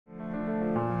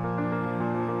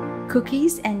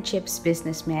Cookies and chips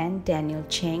businessman Daniel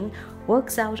Cheng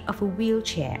works out of a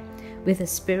wheelchair with a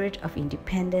spirit of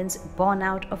independence born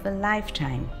out of a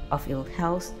lifetime of ill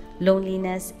health,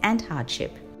 loneliness, and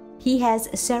hardship. He has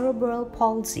cerebral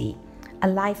palsy, a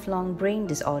lifelong brain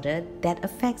disorder that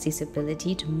affects his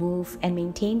ability to move and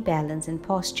maintain balance and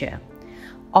posture.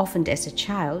 Orphaned as a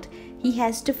child, he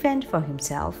has to fend for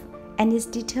himself and is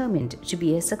determined to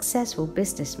be a successful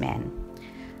businessman.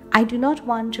 "I do not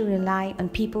want to rely on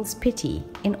people's pity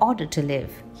in order to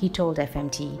live," he told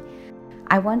FMT.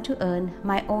 "I want to earn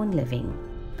my own living."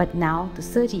 But now the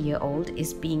 30-year-old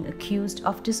is being accused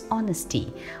of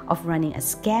dishonesty, of running a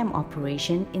scam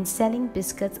operation in selling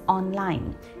biscuits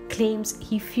online, claims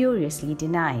he furiously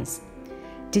denies.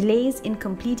 Delays in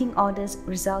completing orders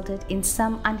resulted in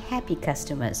some unhappy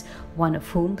customers, one of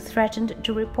whom threatened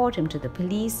to report him to the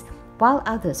police, while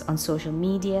others on social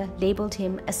media labeled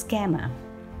him a scammer.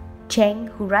 Cheng,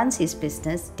 who runs his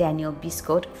business, Daniel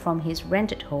Biscuit, from his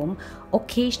rented home,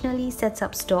 occasionally sets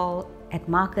up stalls at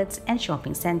markets and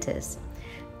shopping centers.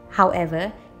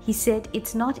 However, he said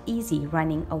it's not easy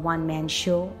running a one-man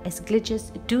show, as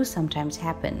glitches do sometimes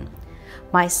happen.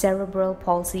 "My cerebral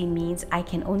palsy means I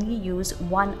can only use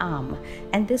one arm,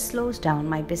 and this slows down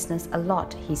my business a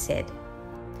lot," he said.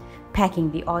 "Packing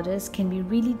the orders can be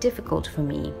really difficult for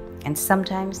me, and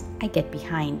sometimes I get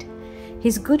behind."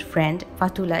 His good friend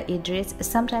Fatullah Idris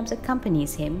sometimes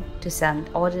accompanies him to send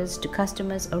orders to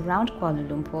customers around Kuala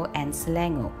Lumpur and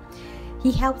Selangor.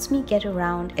 "He helps me get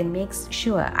around and makes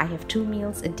sure I have 2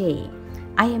 meals a day.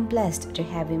 I am blessed to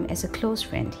have him as a close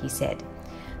friend," he said.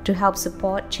 To help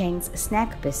support Cheng's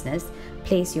snack business,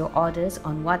 place your orders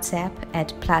on WhatsApp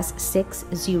at +6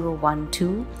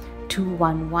 012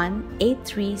 211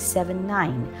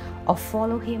 8379 or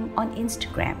follow him on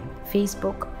Instagram,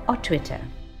 Facebook, or Twitter.